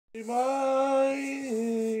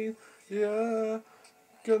Mine, yeah,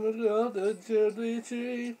 gonna love the jelly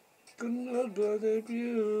tree, gonna love the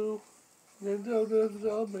view, and don't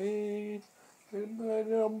love me, and I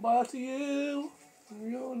am back to you.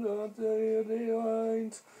 You're not the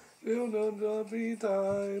lines, you're not the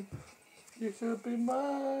time, you should be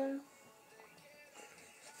mine.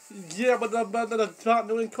 Yeah, but the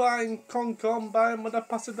partner in crime con combine with the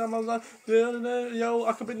passing down my life. Yo,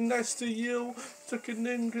 I could be next to you. Checking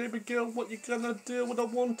in, baby girl, what you gonna do? What I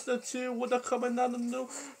want to do? What I coming out and know?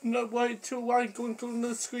 No wait till I go into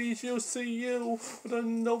the squeeze you, see you. What I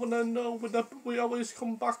know, what we always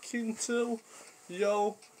come back into.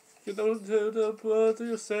 Yo, you don't do the word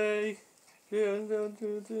you say. You don't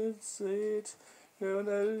do it. You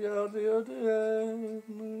know you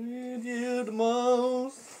need you the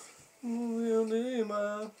most. Yo,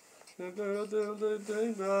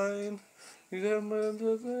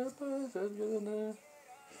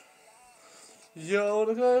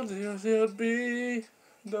 the girl you should be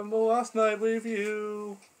the last night with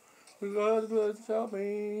you. We got to tell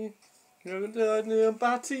me. You're gonna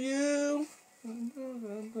back to you.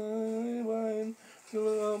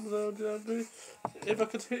 If I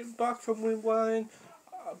could hit back and rewind,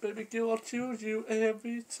 baby girl, I'll choose you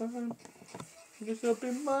every time. You should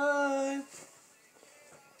be mine.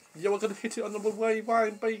 Yeah, we're gonna hit it on the way,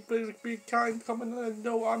 wine, be kind, come on and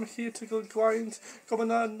know I'm here to go grind, come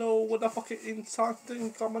on and know what the fuck it inside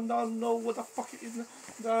thing, come on and know what the fuck it is,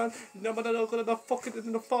 man, no matter what the fuck it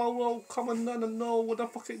in the follow, come on and know what the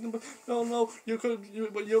fuck it, no,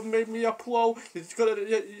 you made me a pro, you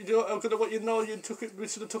gotta what you know, you took it, we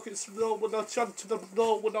should have took it slow, when I chant to the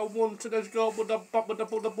blow, when I wanted to go, with the bop, with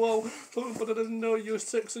the blow, but I didn't know you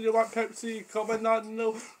six and you like Pepsi, come on and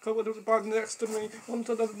know, come on the band next to me,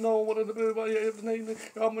 wanted to know what to do about you.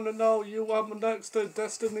 I'm gonna know you. I'm next to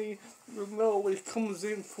destiny. You know it comes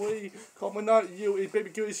in free. Coming at you, baby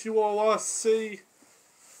girl, it's you all I see.